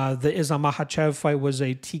 The Islam Makhachev fight was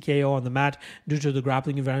a TKO on the mat due to the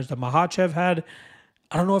grappling advantage that Makhachev had.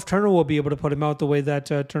 I don't know if Turner will be able to put him out the way that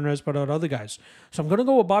Turner has put out other guys. So I'm going to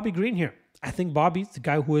go with Bobby Green here. I think Bobby, the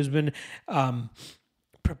guy who has been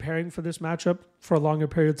preparing for this matchup for a longer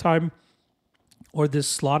period of time, or this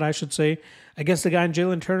slot, I should say, against the guy in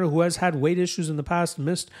Jalen Turner who has had weight issues in the past,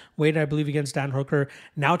 missed weight, I believe, against Dan Hooker,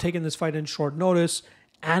 now taking this fight in short notice,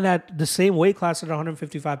 and at the same weight class at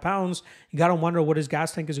 155 pounds, you got to wonder what his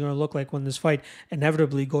gas tank is going to look like when this fight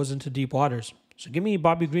inevitably goes into deep waters. So give me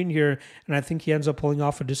Bobby Green here, and I think he ends up pulling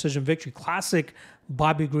off a decision victory. Classic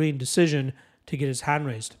Bobby Green decision to get his hand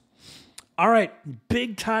raised. All right,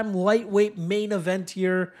 big-time lightweight main event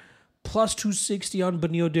here. Plus 260 on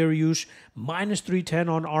Beneil Dariush, minus 310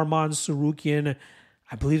 on Arman Tsarukyan.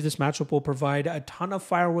 I believe this matchup will provide a ton of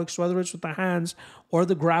fireworks, whether it's with the hands or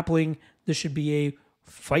the grappling. This should be a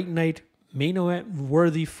fight night, main event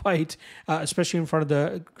worthy fight, especially in front of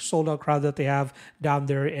the sold-out crowd that they have down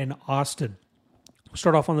there in Austin.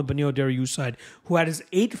 Start off on the Beneil Dariush side, who had his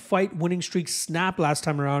 8-fight winning streak snap last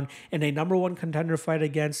time around in a number one contender fight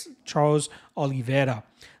against Charles Oliveira.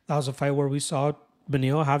 That was a fight where we saw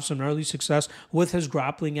Beneil have some early success with his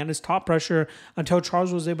grappling and his top pressure until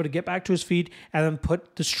Charles was able to get back to his feet and then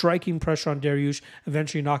put the striking pressure on Dariush,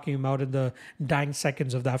 eventually knocking him out in the dying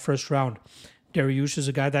seconds of that first round. Dariush is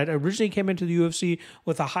a guy that originally came into the UFC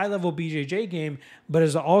with a high-level BJJ game, but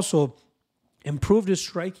has also improved his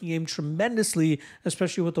striking game tremendously,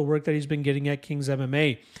 especially with the work that he's been getting at King's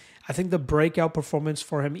MMA. I think the breakout performance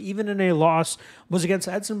for him, even in a loss, was against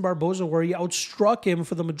Edson Barboza, where he outstruck him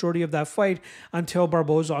for the majority of that fight until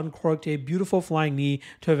Barboza uncorked a beautiful flying knee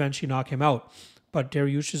to eventually knock him out. But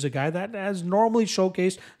Dariush is a guy that has normally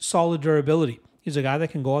showcased solid durability. He's a guy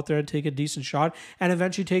that can go out there and take a decent shot and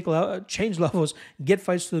eventually change levels, get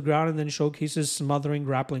fights to the ground, and then showcase his smothering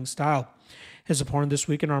grappling style. His opponent this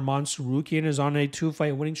weekend, Arman Tsarukyan, is on a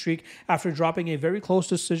 2-fight winning streak after dropping a very close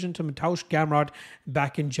decision to Mateusz Gamrot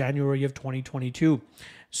back in January of 2022.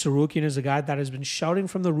 Tsarukyan is a guy that has been shouting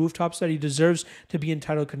from the rooftops that he deserves to be in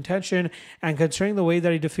title contention, and considering the way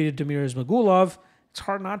that he defeated Damir Ismagulov, it's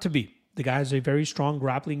hard not to be. The guy has a very strong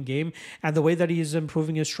grappling game, and the way that he is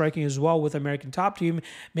improving his striking as well with American Top Team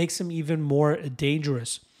makes him even more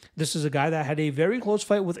dangerous. This is a guy that had a very close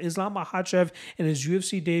fight with Islam Makhachev in his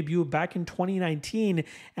UFC debut back in 2019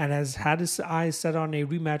 and has had his eyes set on a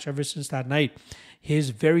rematch ever since that night. He is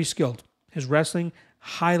very skilled. His wrestling,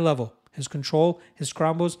 high level. His control, his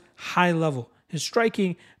scrambles, high level. His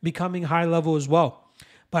striking, becoming high level as well.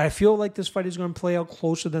 But I feel like this fight is going to play out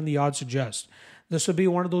closer than the odds suggest. This would be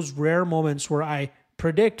one of those rare moments where I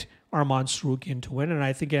predict Arman Tsarukyan to win, and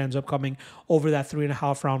I think it ends up coming over that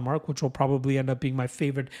 3.5 round mark, which will probably end up being my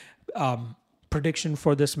favorite prediction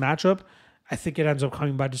for this matchup. I think it ends up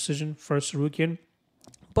coming by decision for Tsarukyan.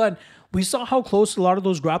 But we saw how close a lot of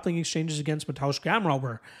those grappling exchanges against Mateusz Gamrot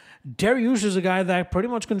were. Dariush is a guy that pretty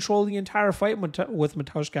much controlled the entire fight with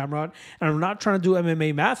Mateusz Gamrot. And I'm not trying to do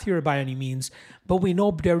MMA math here by any means, but we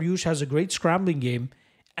know Dariush has a great scrambling game,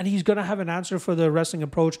 and he's going to have an answer for the wrestling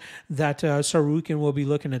approach that Tsarukyan will be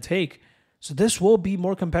looking to take. So this will be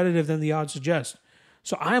more competitive than the odds suggest.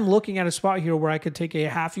 So I'm looking at a spot here where I could take a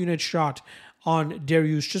half-unit shot on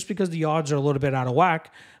Dariush just because the odds are a little bit out of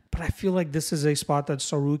whack. But I feel like this is a spot that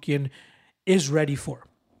Tsarukyan is ready for.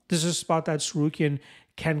 This is a spot that Tsarukyan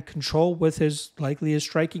can control with his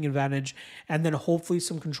striking advantage, and then hopefully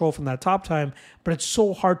some control from that top time. But it's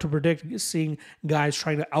so hard to predict seeing guys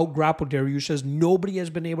trying to out-grapple Dariush, as nobody has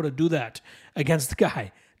been able to do that against the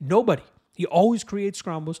guy. Nobody. He always creates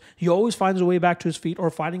scrambles. He always finds a way back to his feet or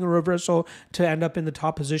finding a reversal to end up in the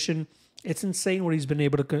top position. It's insane what he's been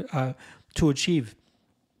able to achieve.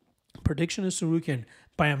 Prediction is Tsarukyan,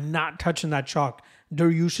 but I am not touching that chalk.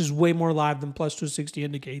 Dariush is way more live than plus 260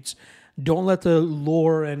 indicates. Don't let the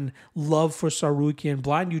lore and love for Tsarukyan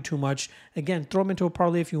blind you too much. Again, throw him into a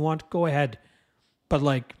parlay if you want. Go ahead.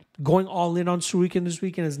 But going all in on Tsarukyan this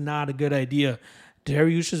weekend is not a good idea.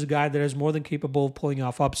 Dariush is a guy that is more than capable of pulling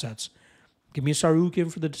off upsets. Give me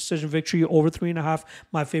Tsarukyan for the decision victory over 3.5.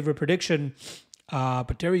 My favorite prediction.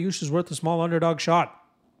 But Dariush is worth a small underdog shot.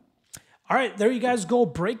 All right, there you guys go.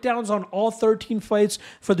 Breakdowns on all 13 fights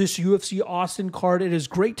for this UFC Austin card. It is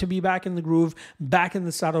great to be back in the groove, back in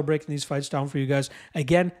the saddle, breaking these fights down for you guys.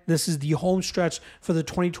 Again, this is the home stretch for the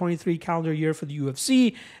 2023 calendar year for the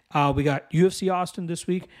UFC. We got UFC Austin this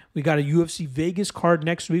week. We got a UFC Vegas card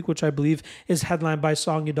next week, which I believe is headlined by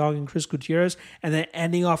Song Yadong and Chris Gutierrez. And then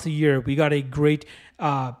ending off the year, we got a great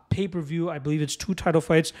pay-per-view. I believe it's 2 title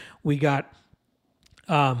fights. We got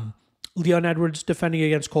Leon Edwards defending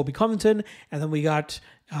against Colby Covington, and then we got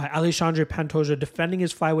Alexandre Pantoja defending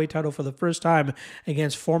his flyweight title for the first time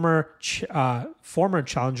against former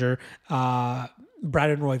challenger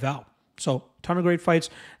Brandon Royval. So, ton of great fights,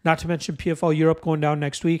 not to mention PFL Europe going down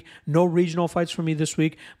next week. No regional fights for me this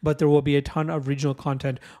week, but there will be a ton of regional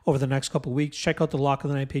content over the next couple of weeks. Check out the Lock of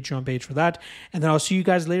the Night Patreon page for that. And then I'll see you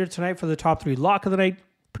guys later tonight for the top 3 Lock of the Night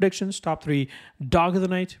predictions, top 3 Dog of the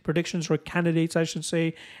Night predictions, or candidates, I should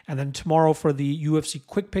say. And then tomorrow for the UFC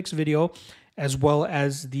Quick Picks video, as well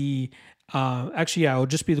as the, it'll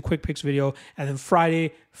just be the Quick Picks video. And then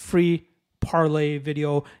Friday, free parlay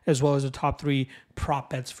video, as well as the top 3 prop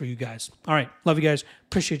bets for you guys. All right. Love you guys.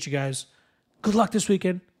 Appreciate you guys. Good luck this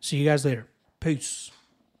weekend. See you guys later. Peace.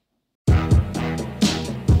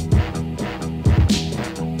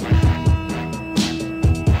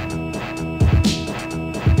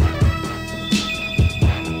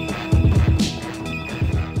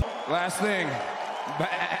 Last thing.